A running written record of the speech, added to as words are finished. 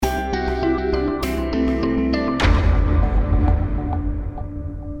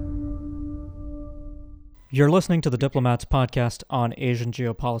You're listening to the Diplomats podcast on Asian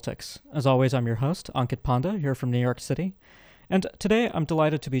geopolitics. As always, I'm your host, Ankit Panda, here from New York City. And today I'm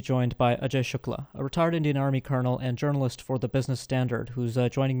delighted to be joined by Ajay Shukla, a retired Indian Army colonel and journalist for the Business Standard, who's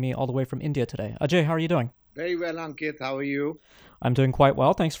joining me all the way from India today. Ajay, how are you doing? Very well, Ankit. How are you? I'm doing quite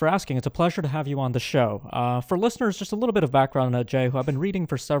well. Thanks for asking. It's a pleasure to have you on the show. For listeners, just a little bit of background on Ajay, who I've been reading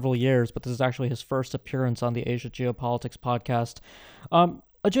for several years, but this is actually his first appearance on the Asia Geopolitics podcast.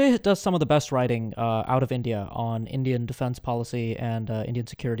 Ajay does some of the best writing out of India on Indian defense policy and Indian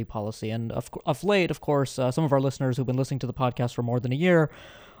security policy. And of late, of course, some of our listeners who've been listening to the podcast for more than a year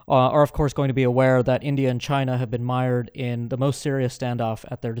are, of course, going to be aware that India and China have been mired in the most serious standoff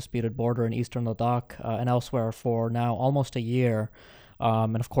at their disputed border in eastern Ladakh and elsewhere for now almost a year.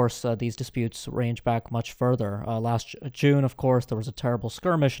 And of course, these disputes range back much further. Last June, of course, there was a terrible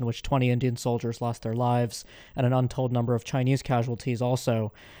skirmish in which 20 Indian soldiers lost their lives and an untold number of Chinese casualties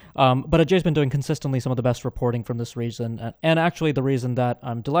also. But Ajay's been doing consistently some of the best reporting from this region, and actually the reason that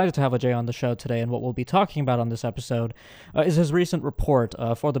I'm delighted to have Ajay on the show today and what we'll be talking about on this episode is his recent report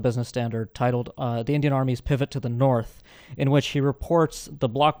for the Business Standard titled The Indian Army's Pivot to the North, in which he reports the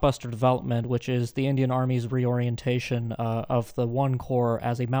blockbuster development, which is the Indian Army's reorientation of the One Corps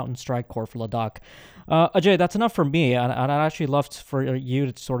as a mountain strike corps for Ladakh. Ajay, that's enough for me, and I'd actually love for you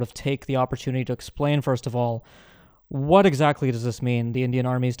to sort of take the opportunity to explain, first of all, what exactly does this mean, the Indian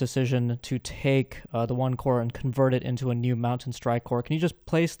Army's decision to take the One Corps and convert it into a new Mountain Strike Corps? Can you just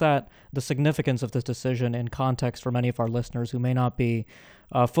place the significance of this decision in context for many of our listeners who may not be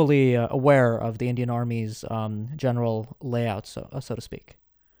fully aware of the Indian Army's general layout, so to speak?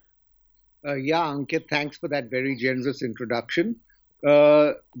 Yeah, Ankit, thanks for that very generous introduction.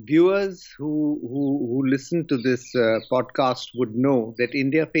 Viewers who listen to this podcast would know that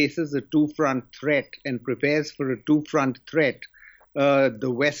India faces a two-front threat and prepares for a two-front threat.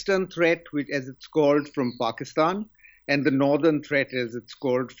 The Western threat, which, as it's called, from Pakistan, and the Northern threat, as it's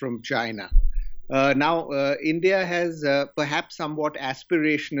called, from China. Now, India has perhaps somewhat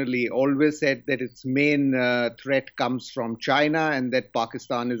aspirationally always said that its main threat comes from China and that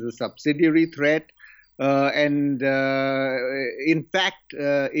Pakistan is a subsidiary threat. In fact,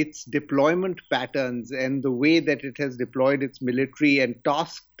 its deployment patterns and the way that it has deployed its military and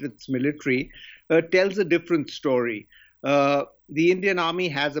tasked its military tells a different story. The Indian Army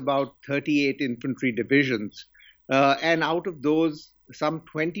has about 38 infantry divisions, and out of those, some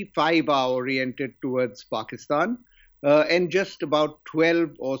 25 are oriented towards Pakistan, and just about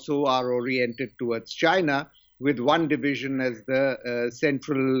 12 or so are oriented towards China, with one division as the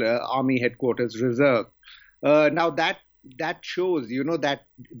Central Army Headquarters Reserve. Now that shows, that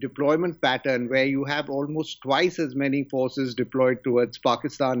deployment pattern where you have almost twice as many forces deployed towards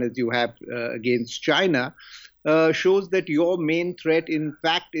Pakistan as you have against China, shows that your main threat, in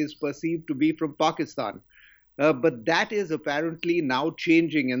fact, is perceived to be from Pakistan. But that is apparently now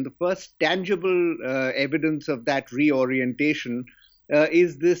changing, and the first tangible evidence of that reorientation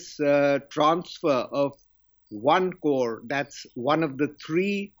is this transfer of One Corps. That's one of the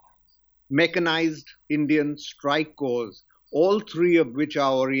three mechanized Indian strike corps, all three of which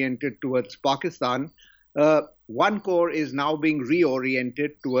are oriented towards Pakistan. One Corps is now being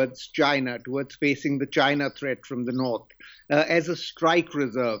reoriented towards China, towards facing the China threat from the north, as a strike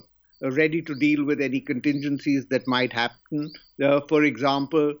reserve, ready to deal with any contingencies that might happen. For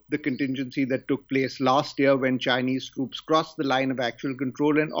example, the contingency that took place last year when Chinese troops crossed the line of actual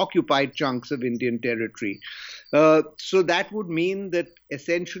control and occupied chunks of Indian territory. So that would mean that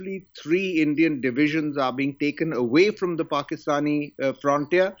essentially three Indian divisions are being taken away from the Pakistani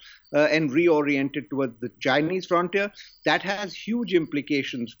frontier and reoriented towards the Chinese frontier. That has huge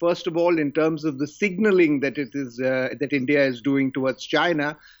implications. First of all, in terms of the signaling that that India is doing towards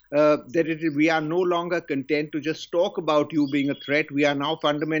China, we are no longer content to just talk about you being a threat. We are now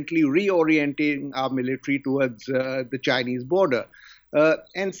fundamentally reorienting our military towards the Chinese border.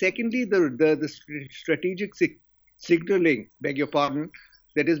 And secondly, the strategic signaling, beg your pardon,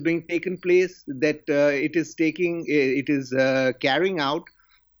 that is being taken place, that it is carrying out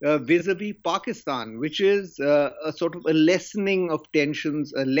vis-a-vis Pakistan, which is a sort of a lessening of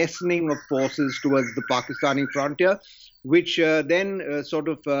tensions, a lessening of forces towards the Pakistani frontier, which then sort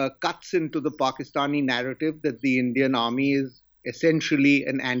of cuts into the Pakistani narrative that the Indian Army is essentially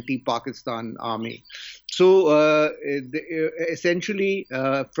an anti-Pakistan army. So essentially,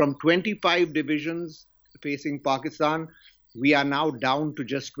 from 25 divisions facing Pakistan, we are now down to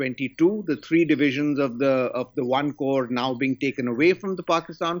just 22. The three divisions of the One Corps now being taken away from the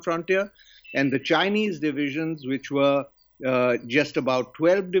Pakistan frontier, and the Chinese divisions, which were just about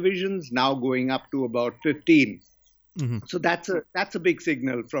 12 divisions, now going up to about 15. Mm-hmm. So that's a big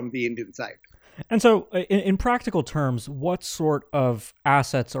signal from the Indian side. And so, in practical terms, what sort of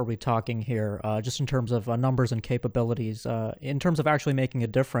assets are we talking here, just in terms of numbers and capabilities, in terms of actually making a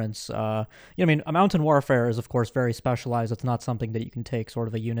difference? I mean, a mountain warfare is, of course, very specialized. It's not something that you can take sort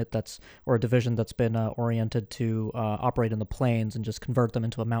of a unit or a division that's been oriented to operate in the plains and just convert them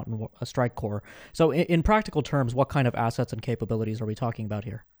into a strike corps. So, in practical terms, what kind of assets and capabilities are we talking about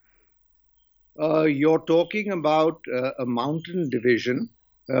here? You're talking about a mountain division,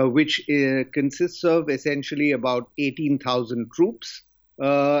 which consists of essentially about 18,000 troops.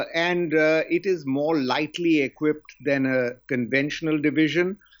 And it is more lightly equipped than a conventional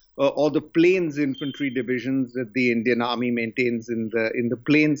division or the plains infantry divisions that the Indian Army maintains in the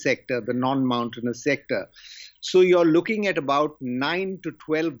plain sector, the non-mountainous sector. So you're looking at about 9 to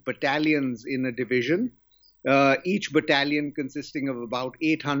 12 battalions in a division, each battalion consisting of about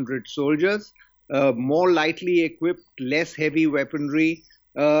 800 soldiers, more lightly equipped, less heavy weaponry,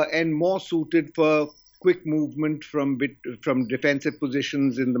 and more suited for quick movement from defensive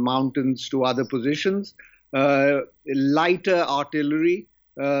positions in the mountains to other positions. Lighter artillery.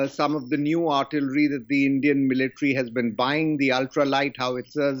 Some of the new artillery that the Indian military has been buying, the ultralight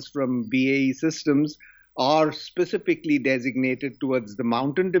howitzers from BAE Systems, are specifically designated towards the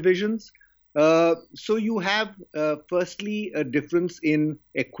mountain divisions. So you have, firstly, a difference in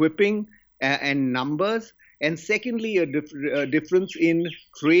equipping and numbers, and secondly, a difference in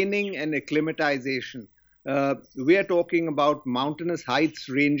training and acclimatization. We are talking about mountainous heights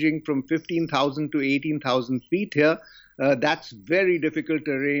ranging from 15,000 to 18,000 feet here. That's very difficult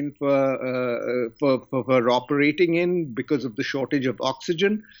terrain for operating in because of the shortage of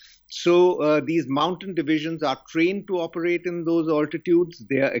oxygen. So these mountain divisions are trained to operate in those altitudes.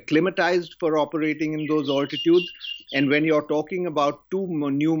 They are acclimatized for operating in those altitudes. And when you're talking about two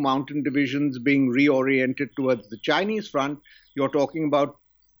new mountain divisions being reoriented towards the Chinese front, you're talking about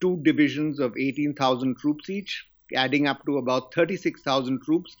two divisions of 18,000 troops each, adding up to about 36,000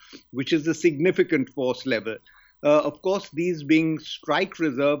 troops, which is a significant force level. Of course, these being strike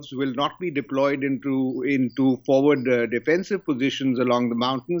reserves will not be deployed into forward defensive positions along the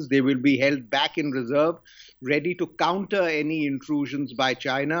mountains. They will be held back in reserve, ready to counter any intrusions by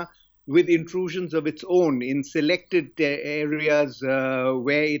China with intrusions of its own in selected areas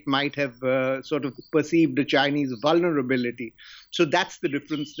where it might have sort of perceived a Chinese vulnerability. So that's the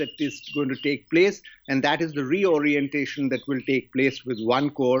difference that is going to take place, and that is the reorientation that will take place with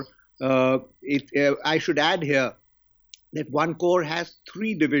one corps. I should add here that one corps has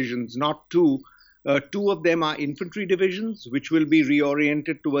three divisions, not two. Two of them are infantry divisions, which will be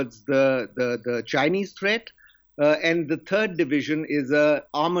reoriented towards the Chinese threat. And the third division is a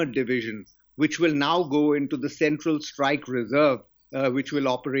armored division, which will now go into the Central Strike Reserve, which will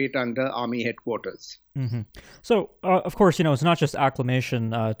operate under Army headquarters. Mm-hmm. So, of course, it's not just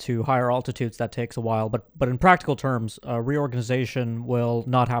acclimation to higher altitudes that takes a while, but in practical terms, reorganization will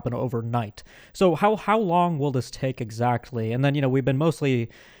not happen overnight. So, how long will this take exactly? And then, we've been mostly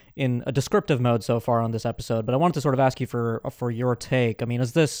in a descriptive mode so far on this episode, but I wanted to sort of ask you for your take. I mean,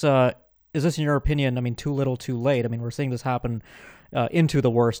 is this in your opinion? I mean, too little, too late? I mean, we're seeing this happen into the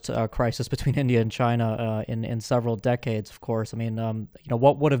worst crisis between India and China in several decades, of course. I mean,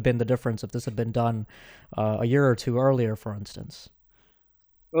 what would have been the difference if this had been done a year or two earlier, for instance?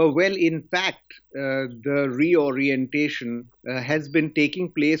 Well, in fact, the reorientation has been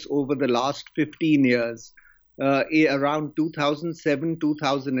taking place over the last 15 years. Around 2007,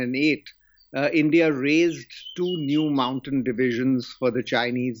 2008, India raised two new mountain divisions for the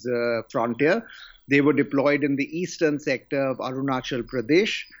Chinese frontier. They were deployed in the eastern sector of Arunachal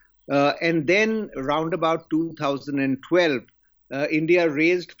Pradesh. And then, around about 2012, India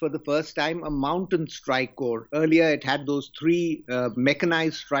raised for the first time a mountain strike corps. Earlier, it had those three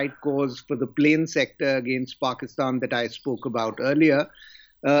mechanized strike corps for the plain sector against Pakistan that I spoke about earlier.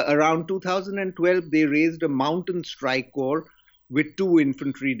 Around 2012, they raised a mountain strike corps with two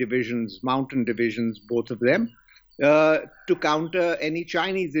infantry divisions, mountain divisions, both of them, to counter any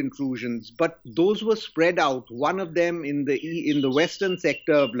Chinese intrusions. But those were spread out. One of them in the western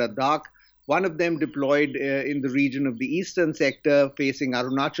sector of Ladakh, one of them deployed in the region of the eastern sector facing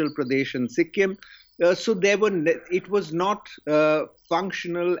Arunachal Pradesh and Sikkim. So it was not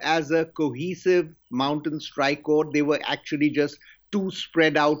functional as a cohesive mountain strike corps. They were actually just two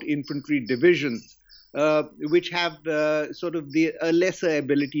spread out infantry divisions, which have sort of a lesser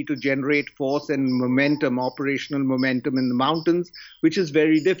ability to generate force and momentum, operational momentum in the mountains, which is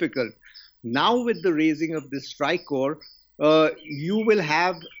very difficult. Now, with the raising of this strike corps, you will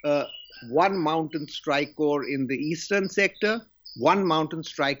have one mountain strike corps in the eastern sector, one mountain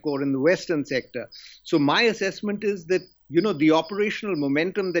strike corps in the western sector. So my assessment is that the operational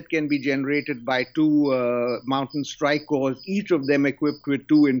momentum that can be generated by two mountain strike corps, each of them equipped with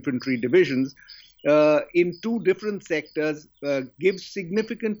two infantry divisions, in two different sectors, gives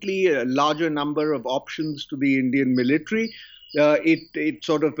significantly a larger number of options to the Indian military. It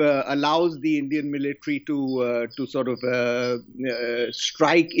sort of allows the Indian military to sort of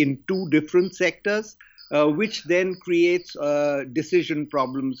strike in two different sectors, which then creates decision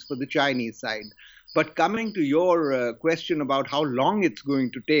problems for the Chinese side. But coming to your question about how long it's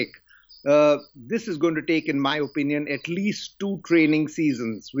going to take, this is going to take, in my opinion, at least two training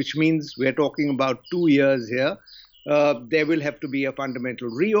seasons, which means we're talking about 2 years here. There will have to be a fundamental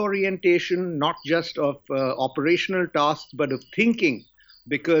reorientation, not just of operational tasks, but of thinking,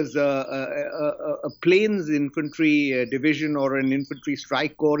 because a plains infantry division or an infantry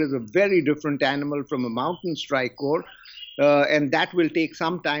strike corps is a very different animal from a mountain strike corps. And that will take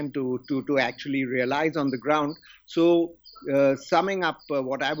some time to actually realize on the ground. So, summing up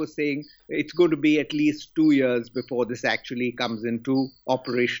what I was saying, it's going to be at least 2 years before this actually comes into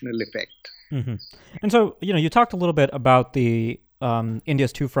operational effect. Mm-hmm. And so, you talked a little bit about the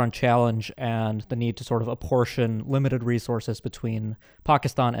India's two-front challenge and the need to sort of apportion limited resources between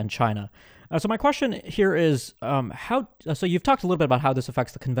Pakistan and China. So my question here is, so you've talked a little bit about how this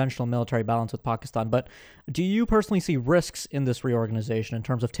affects the conventional military balance with Pakistan, but do you personally see risks in this reorganization in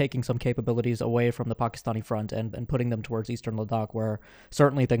terms of taking some capabilities away from the Pakistani front and putting them towards Eastern Ladakh, where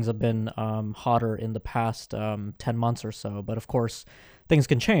certainly things have been hotter in the past 10 months or so, but of course things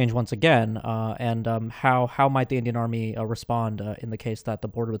can change once again, and how might the Indian Army respond in the case that the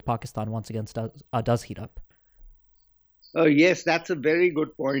border with Pakistan once again does heat up? Yes, that's a very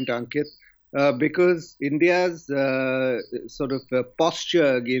good point, Ankit. Because India's sort of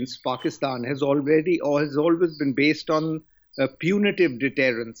posture against Pakistan has always been based on punitive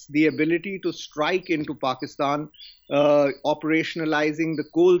deterrence, the ability to strike into Pakistan, operationalizing the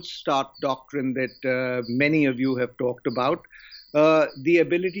cold start doctrine that many of you have talked about. The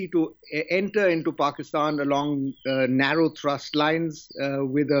ability to enter into Pakistan along narrow thrust lines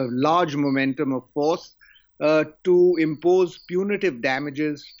with a large momentum of force, to impose punitive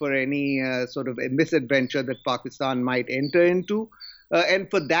damages for any sort of a misadventure that Pakistan might enter into. And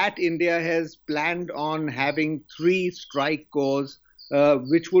for that, India has planned on having 3 strike corps,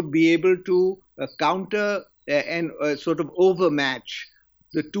 which would be able to counter and sort of overmatch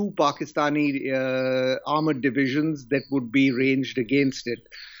the 2 Pakistani armored divisions that would be ranged against it.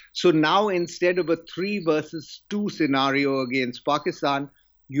 So now, instead of a 3 versus 2 scenario against Pakistan,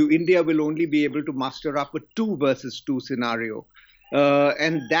 India will only be able to muster up a 2 versus 2 scenario.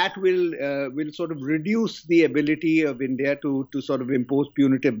 And that will sort of reduce the ability of India to sort of impose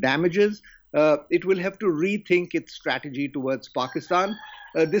punitive damages. It will have to rethink its strategy towards Pakistan.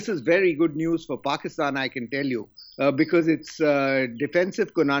 This is very good news for Pakistan, I can tell you, because its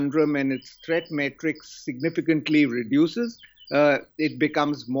defensive conundrum and its threat matrix significantly reduces. It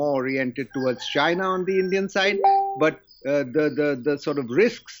becomes more oriented towards China on the Indian side, but the sort of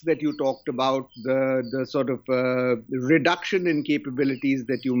risks that you talked about, the sort of reduction in capabilities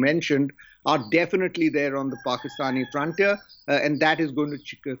that you mentioned, are definitely there on the Pakistani frontier, and that is going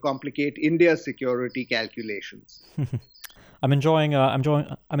to complicate India's security calculations. I'm enjoying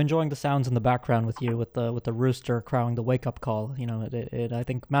the sounds in the background with you, with the rooster crowing the wake up call. It I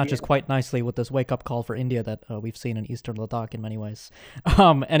think matches quite nicely with this wake up call for India that we've seen in Eastern Ladakh in many ways.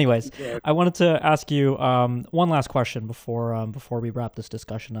 Anyways, I wanted to ask you one last question before we wrap this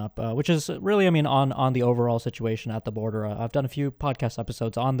discussion up, which is really, on the overall situation at the border. I've done a few podcast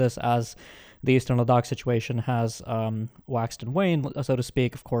episodes on this as the Eastern Ladakh situation has waxed and waned, so to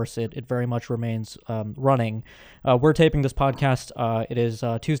speak. Of course, it very much remains running. We're taping this podcast. It is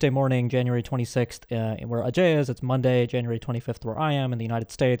Tuesday morning, January 26th, where Ajay is. It's Monday, January 25th, where I am in the United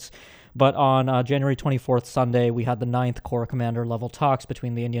States. But on January 24th, Sunday, we had the 9th Corps Commander level talks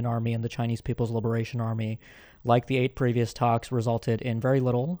between the Indian Army and the Chinese People's Liberation Army. Like the 8 previous talks, resulted in very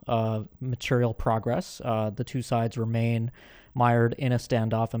little material progress. The two sides remain mired in a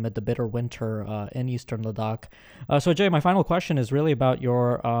standoff amid the bitter winter in Eastern Ladakh. So, Jay, my final question is really about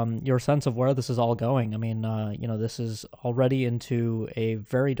your sense of where this is all going. This is already into a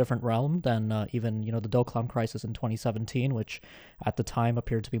very different realm than even the Doklam crisis in 2017, which at the time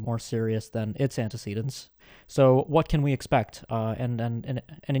appeared to be more serious than its antecedents. So, what can we expect? And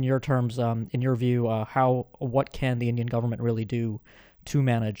in your terms, in your view, what can the Indian government really do to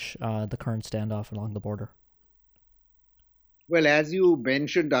manage the current standoff along the border? Well, as you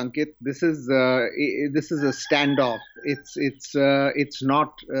mentioned, Ankit, this is a standoff. It's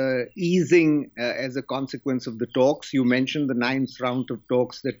not easing as a consequence of the talks. You mentioned the ninth round of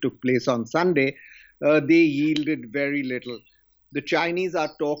talks that took place on Sunday. They yielded very little. The Chinese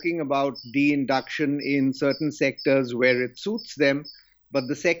are talking about de-induction in certain sectors where it suits them, but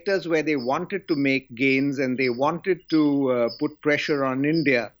the sectors where they wanted to make gains and they wanted to put pressure on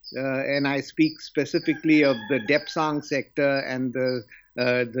India, and I speak specifically of the Depsang sector and the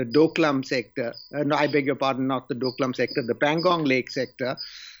Doklam sector. No, I beg your pardon, not the Doklam sector, the Pangong Lake sector.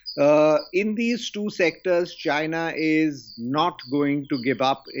 In these two sectors, China is not going to give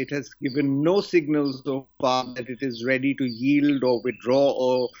up. It has given no signals so far that it is ready to yield or withdraw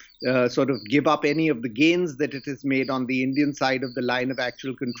or sort of give up any of the gains that it has made on the Indian side of the line of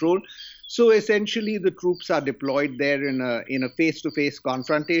actual control. So essentially, the troops are deployed there in a face-to-face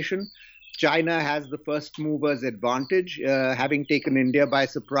confrontation. China has the first movers advantage, having taken India by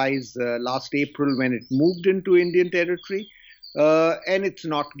surprise last April when it moved into Indian territory, and it's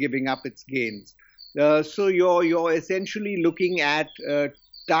not giving up its gains. So you're essentially looking at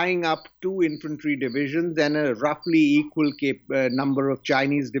tying up two infantry divisions and a roughly equal number of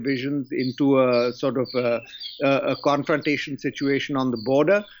Chinese divisions into a sort of a confrontation situation on the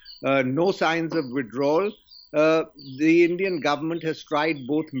border. No signs of withdrawal. The Indian government has tried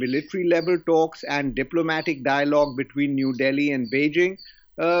both military level talks and diplomatic dialogue between New Delhi and Beijing.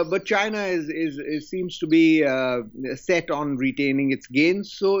 But China seems to be set on retaining its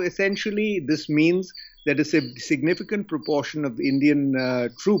gains. So essentially, this means that a significant proportion of Indian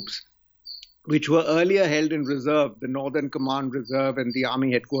troops, which were earlier held in reserve, the Northern Command Reserve and the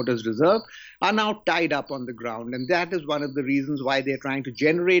Army Headquarters Reserve, are now tied up on the ground. And that is one of the reasons why they're trying to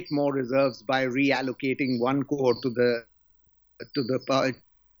generate more reserves by reallocating one corps to the.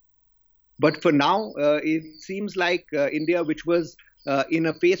 But for now, it seems like India, which was in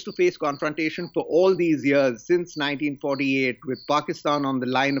a face-to-face confrontation for all these years since 1948 with Pakistan on the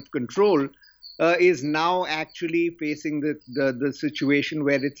line of control, is now actually facing the situation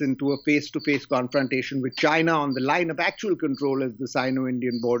where it's into a face-to-face confrontation with China on the line of actual control, as the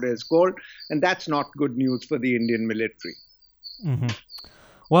Sino-Indian border is called, and that's not good news for the Indian military. Mm-hmm.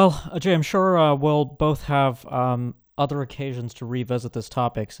 Well, Ajay, I'm sure we'll both have other occasions to revisit this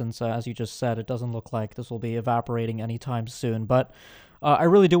topic since, as you just said, it doesn't look like this will be evaporating anytime soon. But I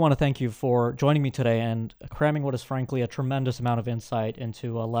really do want to thank you for joining me today and cramming what is frankly a tremendous amount of insight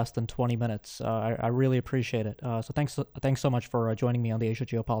into less than 20 minutes. I really appreciate it. So thanks so much for joining me on the Asia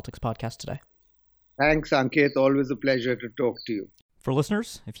Geopolitics podcast today. Thanks, Ankit. Always a pleasure to talk to you. For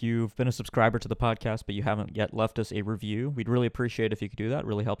listeners, if you've been a subscriber to the podcast but you haven't yet left us a review, we'd really appreciate if you could do that. It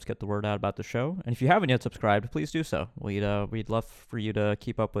really helps get the word out about the show. And if you haven't yet subscribed, please do so. We'd love for you to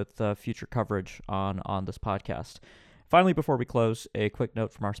keep up with future coverage on this podcast. Finally, before we close, a quick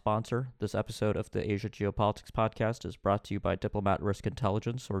note from our sponsor. This episode of the Asia Geopolitics podcast is brought to you by Diplomat Risk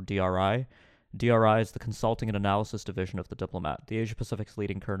Intelligence, or DRI. DRI is the consulting and analysis division of The Diplomat, the Asia-Pacific's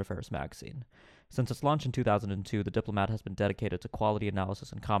leading current affairs magazine. Since its launch in 2002, The Diplomat has been dedicated to quality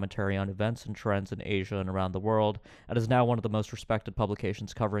analysis and commentary on events and trends in Asia and around the world, and is now one of the most respected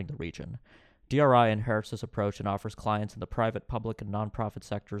publications covering the region. DRI inherits this approach and offers clients in the private, public, and nonprofit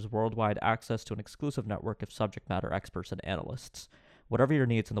sectors worldwide access to an exclusive network of subject matter experts and analysts. Whatever your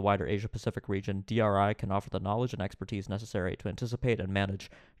needs in the wider Asia-Pacific region, DRI can offer the knowledge and expertise necessary to anticipate and manage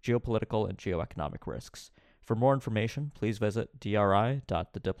geopolitical and geoeconomic risks. For more information, please visit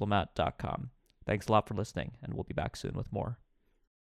dri.thediplomat.com. Thanks a lot for listening, and we'll be back soon with more.